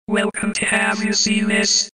Welcome to Have You Seen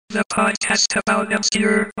This? The podcast about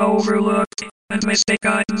obscure, overlooked, and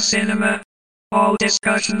misbegotten cinema. All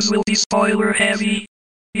discussions will be spoiler heavy.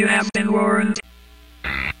 You have been warned.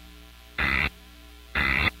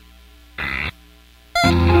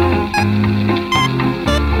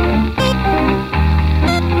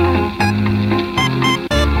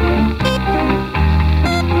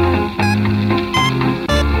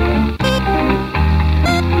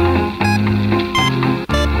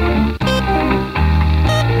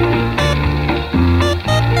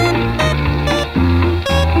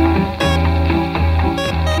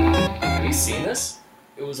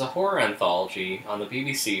 It was a horror anthology on the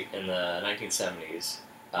BBC in the 1970s.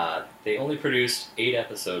 They only produced 8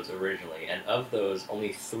 episodes originally, and of those,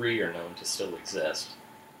 only 3 are known to still exist.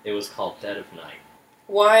 It was called Dead of Night.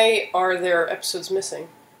 Why are there episodes missing?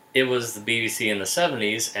 It was the BBC in the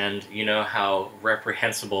 70s, and you know how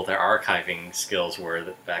reprehensible their archiving skills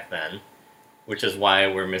were back then, which is why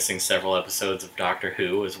we're missing several episodes of Doctor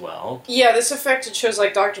Who as well. Yeah, this affected shows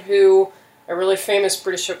like Doctor Who, a really famous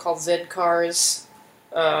British show called Z-Cars,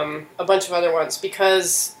 a bunch of other ones,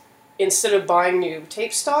 because instead of buying new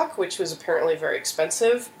tape stock, which was apparently very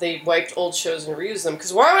expensive, they wiped old shows and reused them,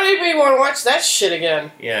 because why would anybody want to watch that shit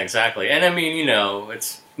again? Yeah, exactly. And I mean, you know,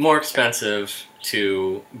 it's more expensive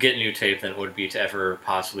to get new tape than it would be to ever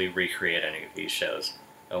possibly recreate any of these shows.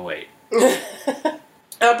 Oh, wait.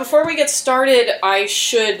 Before we get started, I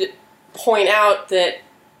should point out that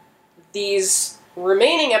these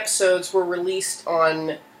remaining episodes were released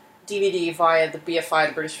on DVD via the BFI,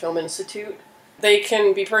 the British Film Institute. They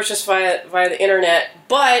can be purchased via the internet,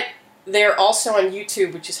 but they're also on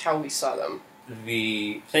YouTube, which is how we saw them.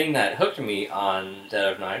 The thing that hooked me on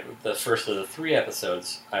Dead of Night, the first of the 3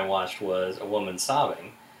 episodes I watched, was A Woman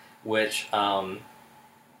Sobbing, which I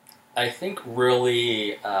think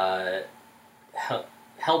really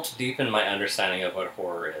helped deepen my understanding of what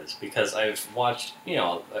horror is, because I've watched, you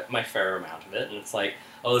know, my fair amount of it, and it's like,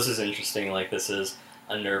 oh, this is interesting, like, this is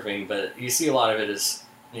unnerving, but you see a lot of it as,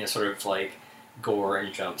 you know, sort of like gore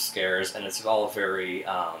and jump scares, and it's all very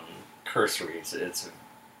cursory.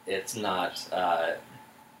 It's not.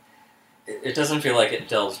 It doesn't feel like it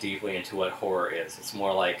delves deeply into what horror is. It's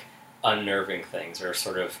more like unnerving things, or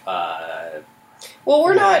sort of. Well,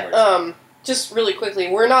 we're not. Just really quickly,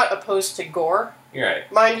 we're not opposed to gore. You're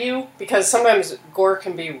right, mind you, because sometimes gore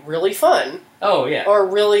can be really fun. Oh yeah. Or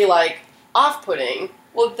really like off-putting.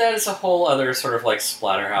 Well, that is a whole other sort of like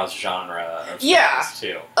splatterhouse genre of things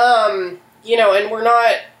too. You know, and we're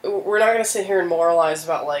not going to sit here and moralize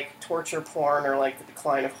about like torture porn or like the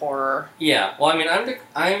decline of horror. Yeah, well, I mean,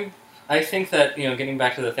 I think that, you know, getting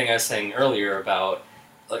back to the thing I was saying earlier about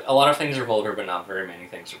like a lot of things are vulgar, but not very many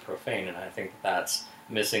things are profane, and I think that's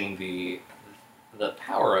missing the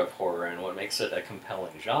power of horror and what makes it a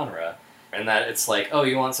compelling genre. And that it's like, oh,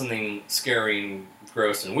 you want something scary and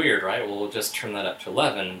gross and weird, right? Well, we'll just turn that up to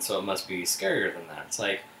 11, so it must be scarier than that. It's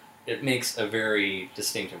like, it makes a very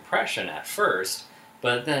distinct impression at first,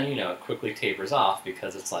 but then, you know, it quickly tapers off,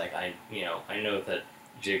 because it's like, I know that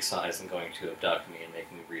Jigsaw isn't going to abduct me and make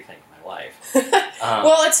me rethink my life.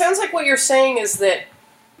 Well, it sounds like what you're saying is that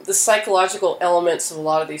the psychological elements of a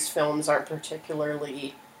lot of these films aren't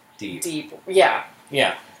particularly deep. Yeah.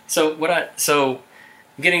 Yeah. So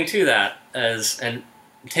getting to that, and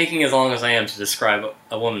taking as long as I am to describe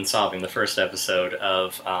A Woman Sobbing, the first episode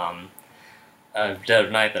of Dead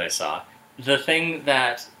of Night that I saw, the thing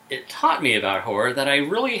that it taught me about horror that I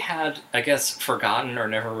really had, I guess, forgotten or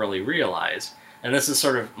never really realized, and this is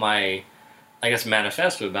sort of my, I guess,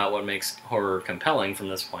 manifesto about what makes horror compelling from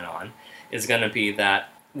this point on, is going to be that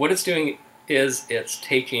what it's doing is it's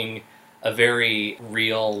taking a very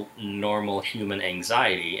real, normal human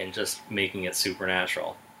anxiety and just making it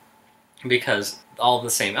supernatural. Because all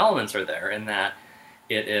the same elements are there, in that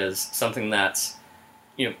it is something that's,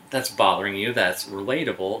 you know, that's bothering you, that's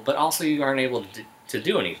relatable, but also you aren't able to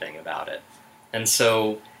do anything about it. And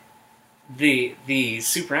so the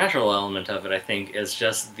supernatural element of it, I think, is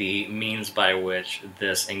just the means by which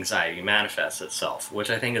this anxiety manifests itself,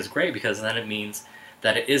 which I think is great, because then it means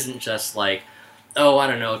that it isn't just like, oh, I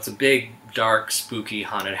don't know, it's a big, dark, spooky,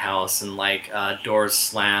 haunted house, and, like, doors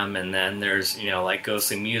slam, and then there's, you know, like,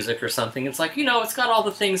 ghostly music or something. It's like, you know, it's got all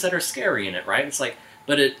the things that are scary in it, right? It's like,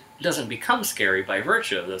 but it doesn't become scary by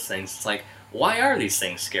virtue of those things. It's like, why are these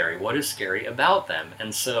things scary? What is scary about them?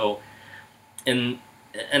 And so, and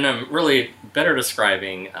I'm really better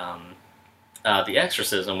describing The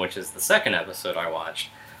Exorcism, which is the second episode I watched.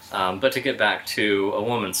 But to get back to A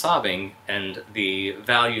Woman Sobbing, and the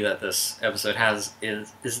value that this episode has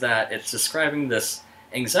is that it's describing this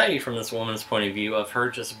anxiety from this woman's point of view, of her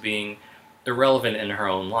just being irrelevant in her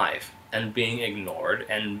own life and being ignored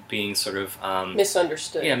and being sort of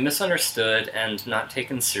Misunderstood. yeah, misunderstood and not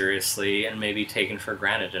taken seriously and maybe taken for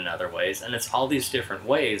granted in other ways. And it's all these different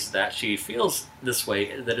ways that she feels this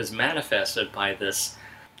way that is manifested by this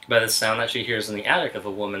sound that she hears in the attic of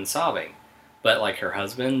a woman sobbing. But like her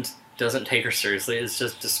husband doesn't take her seriously, it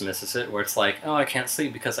just dismisses it, where it's like, oh, I can't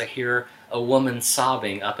sleep because I hear a woman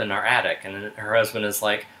sobbing up in our attic. And her husband is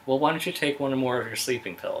like, well, why don't you take one more of your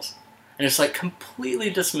sleeping pills? And it's like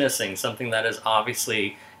completely dismissing something that is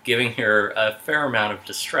obviously giving her a fair amount of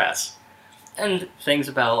distress. And things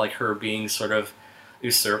about like her being sort of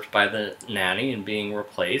usurped by the nanny and being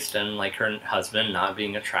replaced, and like her husband not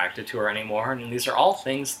being attracted to her anymore. And these are all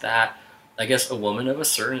things that I guess a woman of a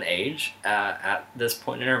certain age at this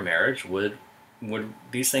point in her marriage would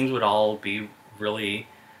these things would all be really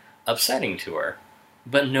upsetting to her.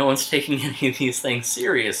 But no one's taking any of these things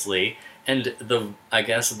seriously, and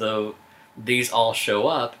these all show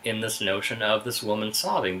up in this notion of this woman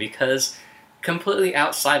sobbing, because completely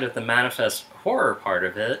outside of the manifest horror part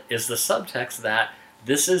of it is the subtext that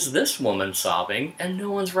this is this woman sobbing and no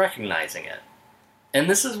one's recognizing it. And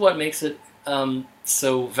this is what makes it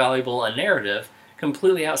so valuable a narrative,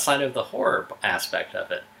 completely outside of the horror aspect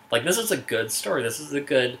of it. Like, this is a good story, this is a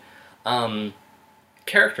good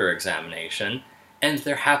character examination, and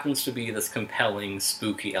there happens to be this compelling,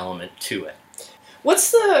 spooky element to it.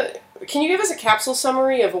 Can you give us a capsule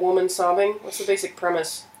summary of a woman sobbing? What's the basic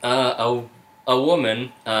premise? A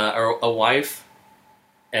woman, or a wife,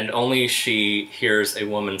 and only she hears a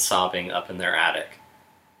woman sobbing up in their attic.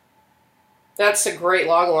 That's a great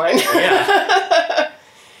logline. Yeah.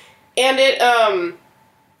 And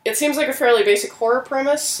it seems like a fairly basic horror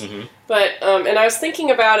premise, Mm-hmm. but, and I was thinking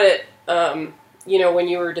about it, when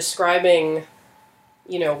you were describing,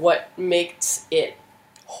 what makes it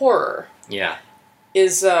horror. Yeah.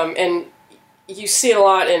 Is and you see it a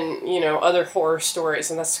lot in other horror stories,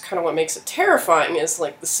 and that's kind of what makes it terrifying, is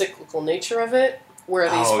like the cyclical nature of it, where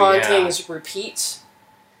these hauntings repeat.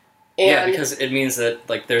 And yeah, because it means that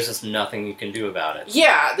like there's just nothing you can do about it.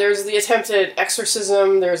 Yeah, there's the attempted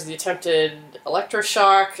exorcism, there's the attempted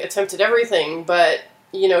electroshock, attempted everything, but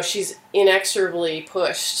she's inexorably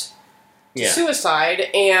pushed to suicide,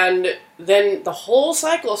 and then the whole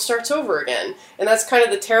cycle starts over again. And that's kind of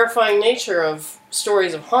the terrifying nature of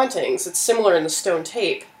stories of hauntings. It's similar in the Stone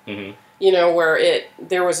Tape, where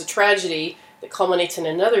there was a tragedy that culminates in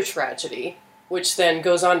another tragedy, which then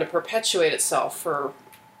goes on to perpetuate itself for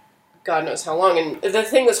God knows how long. And the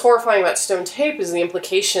thing that's horrifying about Stone Tape is the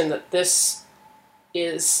implication that this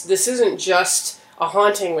isn't just a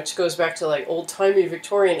haunting which goes back to like old-timey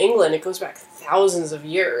Victorian England. It goes back thousands of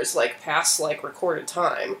years, like past like recorded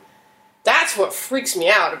time. That's what freaks me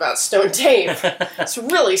out about Stone Tape. It's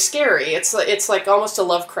really scary. It's like almost a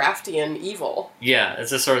Lovecraftian evil. Yeah,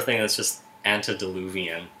 it's the sort of thing that's just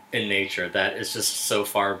antediluvian in nature, that is just so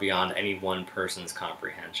far beyond any one person's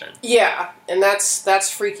comprehension. Yeah, and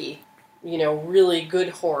that's freaky. Really good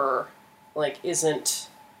horror isn't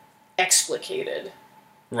explicated.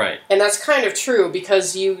 Right. And that's kind of true,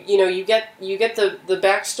 because you get the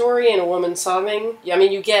backstory in a woman sobbing. I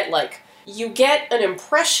mean, you get an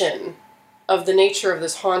impression of the nature of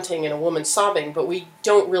this haunting in a woman sobbing, but we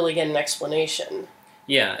don't really get an explanation.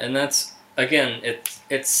 Yeah, and that's, again,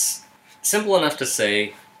 it's simple enough to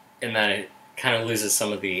say, in that it kind of loses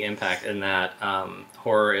some of the impact, in that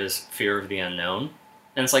horror is fear of the unknown.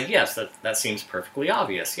 And it's like, yes, that seems perfectly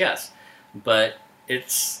obvious, yes. But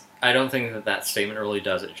I don't think that statement really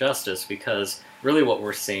does it justice, because really what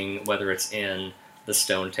we're seeing, whether it's in the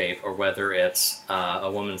Stone Tape or whether it's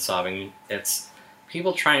a woman sobbing, it's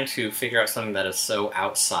people trying to figure out something that is so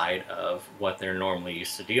outside of what they're normally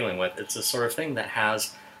used to dealing with. It's the sort of thing that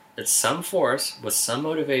it's some force with some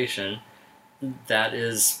motivation that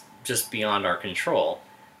is just beyond our control.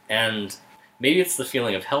 And maybe it's the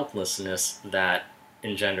feeling of helplessness that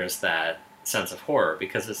engenders that sense of horror,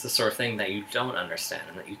 because it's the sort of thing that you don't understand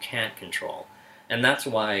and that you can't control. And that's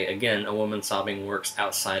why, again, A Woman Sobbing works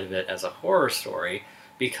outside of it as a horror story,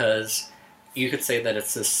 because you could say that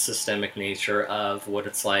it's this systemic nature of what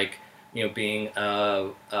it's like, being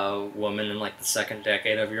a woman in like the second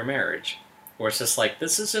decade of your marriage, where it's just like,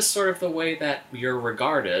 this is just sort of the way that you're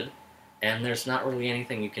regarded, and there's not really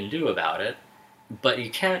anything you can do about it. But you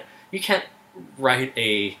can't write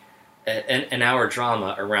an hour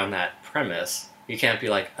drama around that premise. You can't be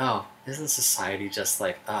like, oh, isn't society just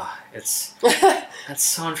like, that's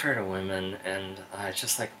so unfair to women, and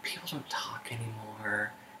just like, people don't talk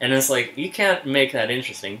anymore. And it's like, you can't make that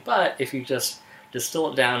interesting, but if you just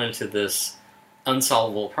distill it down into this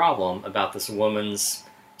unsolvable problem about this woman's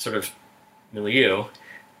sort of milieu,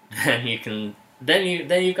 then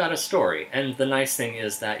you've got a story. And the nice thing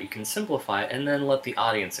is that you can simplify it and then let the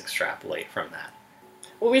audience extrapolate from that.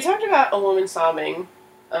 Well, we talked about a woman sobbing.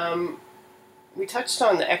 We touched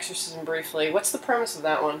on The Exorcism briefly. What's the premise of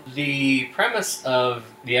that one? The premise of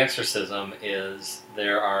The Exorcism is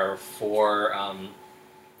there are four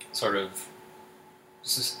sort of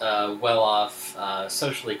well-off,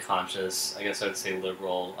 socially conscious, I guess I would say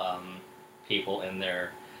liberal people in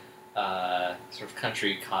their sort of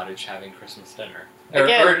country cottage having Christmas dinner.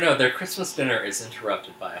 Or no, their Christmas dinner is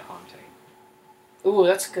interrupted by a haunting. Ooh,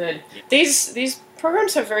 that's good. Yeah. These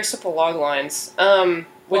programs have very simple log lines,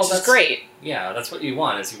 which is great. Yeah, that's what you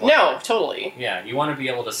want. Totally. Yeah, you want to be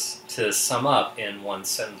able to sum up in one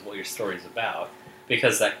sentence what your story is about,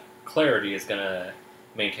 because that clarity is going to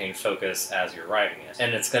maintain focus as you're writing it.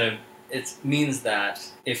 And it means that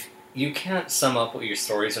if you can't sum up what your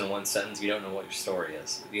story is in one sentence, you don't know what your story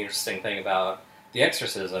is. The interesting thing about The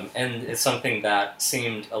Exorcism, and it's something that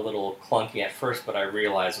seemed a little clunky at first, but I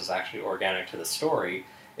realized was actually organic to the story,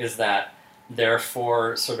 is that there are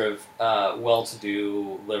four sort of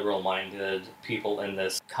well-to-do, liberal-minded people in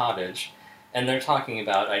this cottage, and they're talking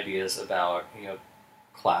about ideas about,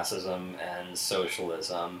 classism and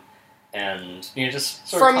socialism, and, just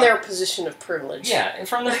sort from of... their position of privilege. Yeah, and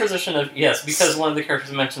from their position of... Yes, because one of the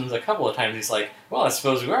characters mentions a couple of times, he's like, well, I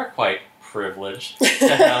suppose we are quite privileged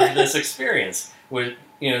to have this experience. With,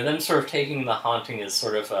 them sort of taking the haunting as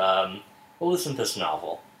sort of, well, isn't this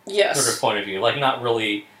novel? Yes. Sort of point of view. Like, not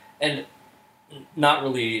really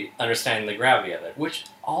understanding the gravity of it, which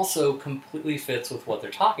also completely fits with what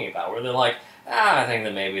they're talking about, where they're like, I think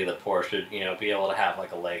that maybe the poor should, be able to have,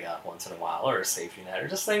 like, a leg up once in a while, or a safety net, or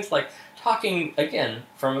just things like talking, again,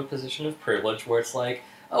 from a position of privilege, where it's like,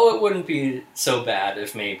 oh, it wouldn't be so bad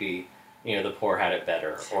if maybe... the poor had it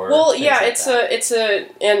better, or well, yeah, like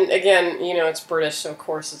and again, it's British, so of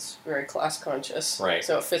course it's very class conscious, right?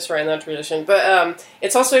 So it fits right in that tradition. But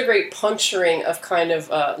it's also a great puncturing of kind of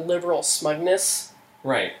liberal smugness,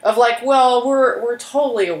 right? Of like, well, we're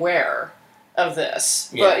totally aware of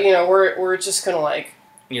this, yeah. But we're just gonna like.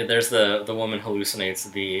 Yeah, there's the woman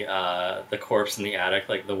hallucinates the corpse in the attic,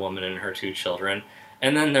 like the woman and her two children,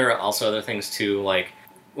 and then there are also other things too, like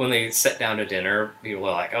when they sit down to dinner, people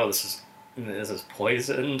are like, oh, this is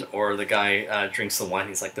poisoned, or the guy drinks the wine,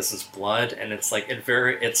 he's like, this is blood, and it's like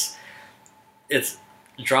it's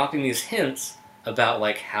dropping these hints about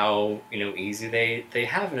like how easy they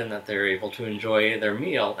have it, and that they're able to enjoy their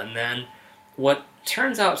meal, and then what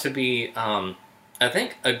turns out to be I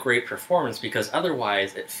think a great performance, because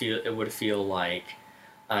otherwise it would feel like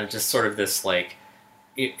just sort of this like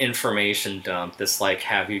information dump, this like,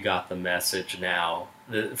 have you got the message now,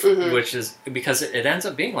 which is because it ends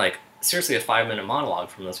up being like seriously a 5-minute monologue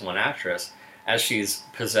from this one actress as she's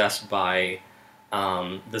possessed by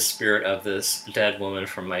the spirit of this dead woman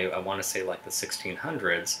from I want to say like the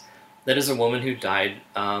 1600s, that is a woman who died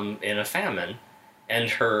in a famine, and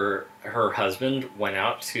her husband went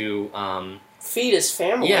out to feed his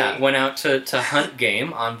family. Yeah, went out to hunt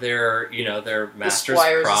game on their their master's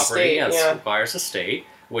property, Squire's estate,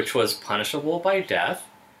 which was punishable by death,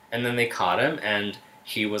 and then they caught him and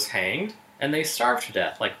he was hanged, and they starved to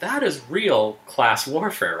death. Like, that is real class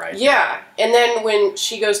warfare right there. Yeah, and then when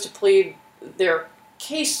she goes to plead their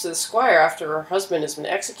case to the Squire after her husband has been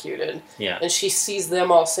executed, and she sees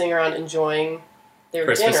them all sitting around enjoying their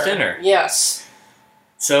Christmas dinner. Yes.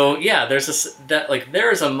 So yeah, there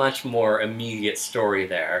is a much more immediate story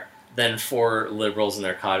there than for liberals in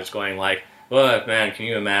their cottage going like, "Oh man, can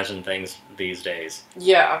you imagine things these days?"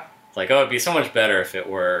 Yeah. It's like, oh, it'd be so much better if it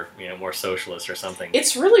were, more socialist or something.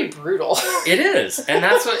 It's really brutal. It is, and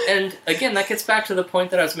and again, that gets back to the point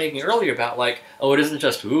that I was making earlier about like, oh, it isn't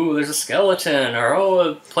just, ooh, there's a skeleton, or oh,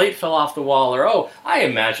 a plate fell off the wall, or oh, I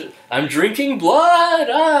imagine I'm drinking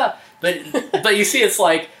blood, But you see, it's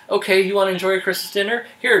like, okay, you want to enjoy your Christmas dinner?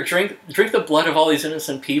 Here, drink the blood of all these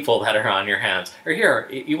innocent people that are on your hands. Or here,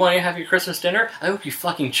 you want to have your Christmas dinner? I hope you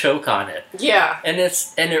fucking choke on it. Yeah. And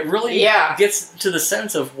it really gets to the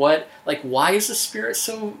sense of why is the spirit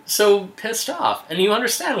so pissed off? And you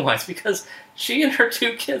understand why. It's because she and her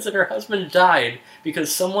 2 kids and her husband died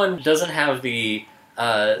because someone doesn't have the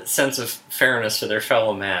sense of fairness to their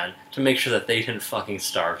fellow man to make sure that they didn't fucking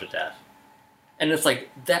starve to death. And it's like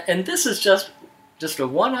that, and this is just a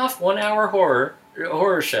one-off, 1-hour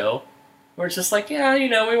horror show, where it's just like, we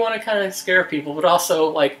want to kind of scare people, but also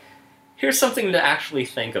like, here's something to actually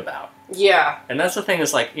think about. Yeah. And that's the thing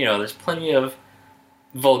is like, there's plenty of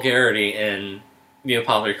vulgarity in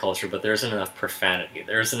popular culture, but there isn't enough profanity.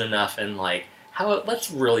 There isn't enough in like let's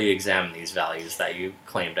really examine these values that you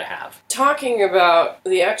claim to have. Talking about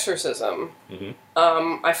The Exorcism. Mm-hmm.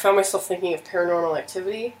 I found myself thinking of Paranormal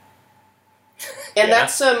Activity. And Yeah.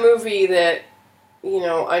 that's a movie that,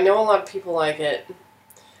 I know a lot of people like it.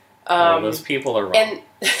 Those people are wrong. And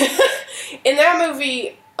in that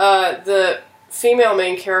movie, the female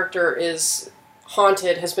main character has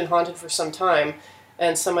been haunted for some time.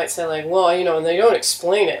 And some might say, like, well, and they don't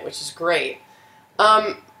explain it, which is great.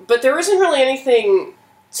 But there isn't really anything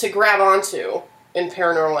to grab onto in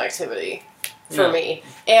Paranormal Activity for me.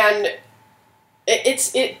 And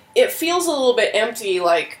it feels a little bit empty,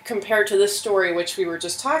 like, compared to this story, which we were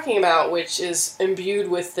just talking about, which is imbued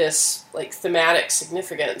with this, like, thematic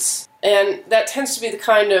significance. And that tends to be the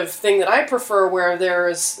kind of thing that I prefer, where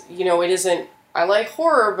there's, it isn't, I like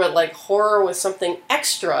horror, but, like, horror with something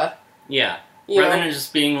extra. Yeah. Rather than it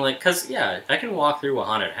just being like, because, I can walk through a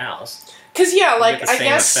haunted house. Because, like, I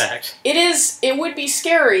guess effect. it would be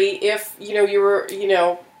scary if,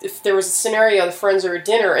 if there was a scenario, the friends are at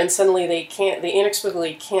dinner and suddenly they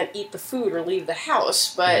inexplicably can't eat the food or leave the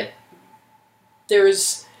house, but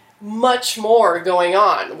there's much more going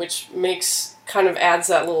on, which kind of adds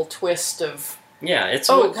that little twist of,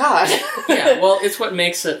 God. Yeah, well, it's what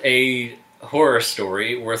makes it a horror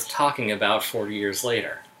story worth talking about 40 years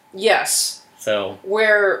later. Yes. So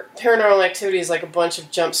where Paranormal Activity is like a bunch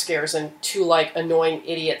of jump scares and two, like, annoying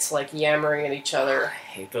idiots, like, yammering at each other. I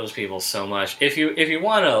hate those people so much. If you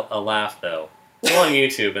want a laugh, though, go on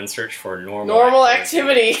YouTube and search for Normal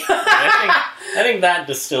Activity. I think that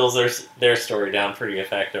distills their story down pretty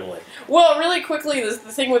effectively. Well, really quickly, the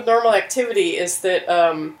thing with Normal Activity is that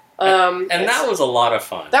and that was a lot of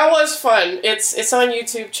fun. That was fun. It's on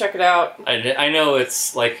YouTube. Check it out. I know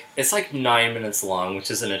it's like 9 minutes long,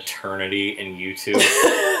 which is an eternity in YouTube.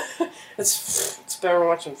 It's better than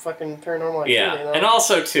watching fucking Paranormal Activity. Yeah, though. and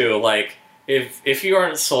also too, like, if you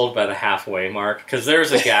aren't sold by the halfway mark, because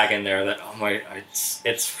there's a gag in there that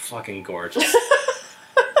it's fucking gorgeous.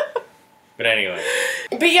 But anyway.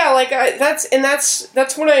 But yeah, like, that's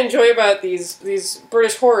what I enjoy about these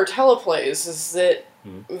British horror teleplays, is that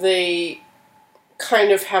they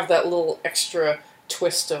kind of have that little extra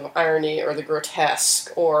twist of irony or the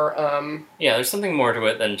grotesque, or yeah, there's something more to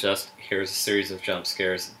it than just here's a series of jump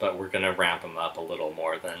scares, but we're gonna ramp them up a little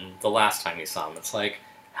more than the last time you saw them. It's like,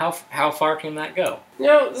 how far can that go?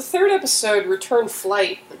 The third episode, Return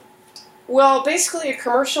Flight. Well, basically, a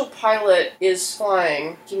commercial pilot is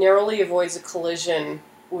flying. He narrowly avoids a collision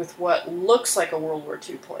with what looks like a World War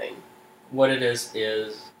II plane. What it is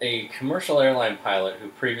a commercial airline pilot who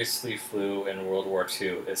previously flew in World War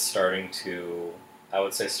II is starting to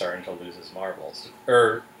lose his marbles.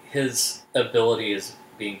 Or his ability is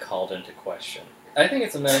being called into question. I think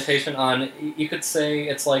it's a meditation on, you could say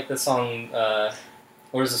it's like the song,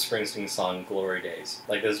 what is the Springsteen song, Glory Days?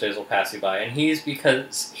 Like, those days will pass you by. And he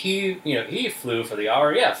flew for the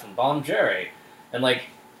RAF and bombed Jerry. And, like,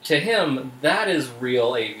 to him, that is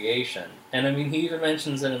real aviation. And, I mean, he even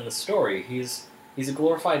mentions it in the story. He's a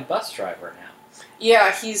glorified bus driver now.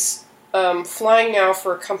 Yeah, he's flying now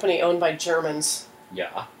for a company owned by Germans.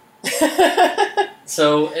 Yeah.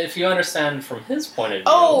 So, if you understand from his point of view...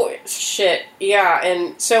 Oh, shit. Yeah,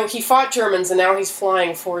 and so he fought Germans, and now he's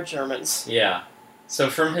flying for Germans. Yeah. So,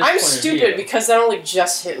 from his I'm point of view... stupid, because that only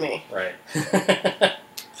just hit me. Right.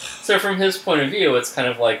 So, from his point of view, it's kind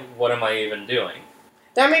of like, what am I even doing?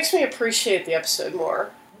 That makes me appreciate the episode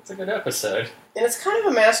more. It's a good episode. And it's kind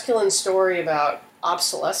of a masculine story about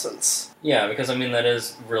obsolescence. Yeah, because, I mean, that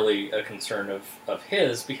is really a concern of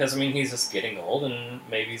his, because, I mean, he's just getting old, and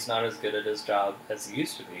maybe he's not as good at his job as he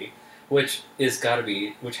used to be, which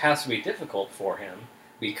has to be difficult for him,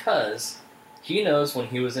 because he knows when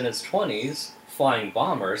he was in his 20s, flying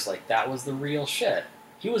bombers, like, that was the real shit.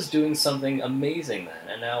 He was doing something amazing then,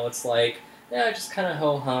 and now it's like, yeah, I just kind of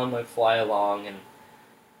ho-hum, I fly along, and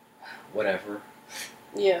whatever.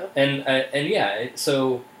 Yeah. And yeah,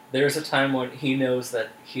 so there's a time when he knows that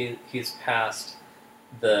he's past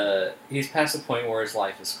the point where his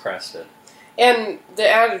life is crested. And the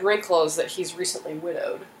added wrinkle is that he's recently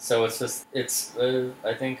widowed. So I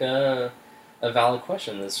think a valid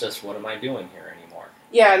question. It's just, what am I doing here anymore?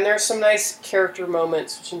 Yeah, and there's some nice character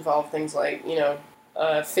moments which involve things like,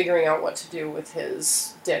 figuring out what to do with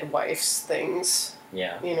his dead wife's things.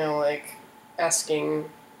 Yeah. Like asking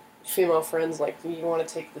female friends, like, do you want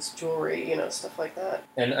to take this jewelry, stuff like that.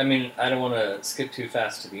 And, I mean, I don't want to skip too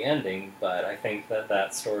fast to the ending, but I think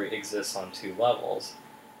that story exists on two levels,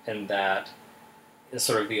 and that is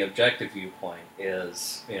sort of the objective viewpoint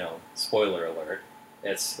is, spoiler alert,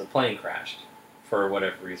 it's the plane crashed. For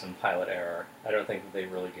whatever reason, pilot error. I don't think that they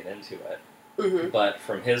really get into it. Mm-hmm. But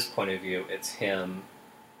from his point of view, it's him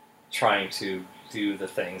trying to do the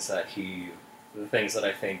things that he the things that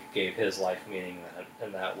I think gave his life meaning,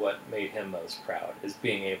 and that what made him most proud is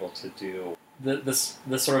being able to do the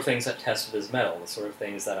sort of things that tested his mettle, the sort of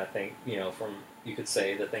things that I think, from, you could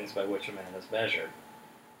say, the things by which a man is measured.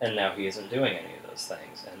 And now he isn't doing any of those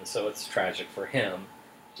things. And so it's tragic for him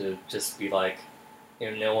to just be like,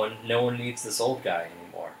 no one needs this old guy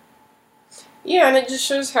anymore. Yeah, and it just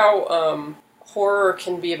shows how horror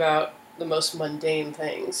can be about the most mundane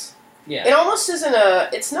things. Yeah. It almost isn't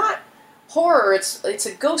it's not horror, it's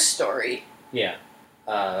a ghost story. Yeah.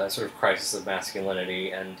 Sort of crisis of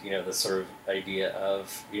masculinity, and, the sort of idea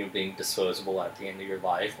of, being disposable at the end of your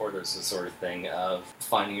life, or there's this sort of thing of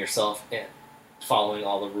finding yourself following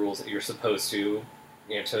all the rules that you're supposed to,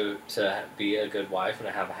 to be a good wife and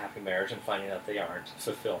to have a happy marriage, and finding out they aren't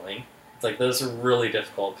fulfilling. It's like, those are really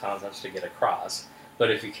difficult concepts to get across,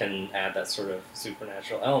 but if you can add that sort of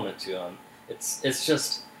supernatural element to them, it's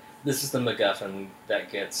just, this is the MacGuffin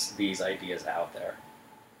that gets these ideas out there.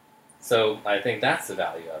 So I think that's the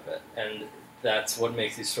value of it, and that's what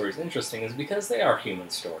makes these stories interesting, is because they are human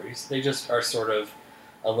stories. They just are sort of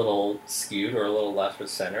a little skewed or a little left of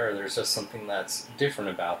center, or there's just something that's different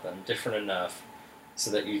about them, different enough so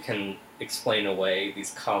that you can explain away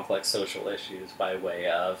these complex social issues by way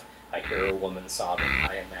of, I hear a woman sobbing,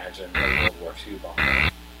 I imagine a World War II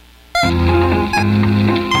bomb.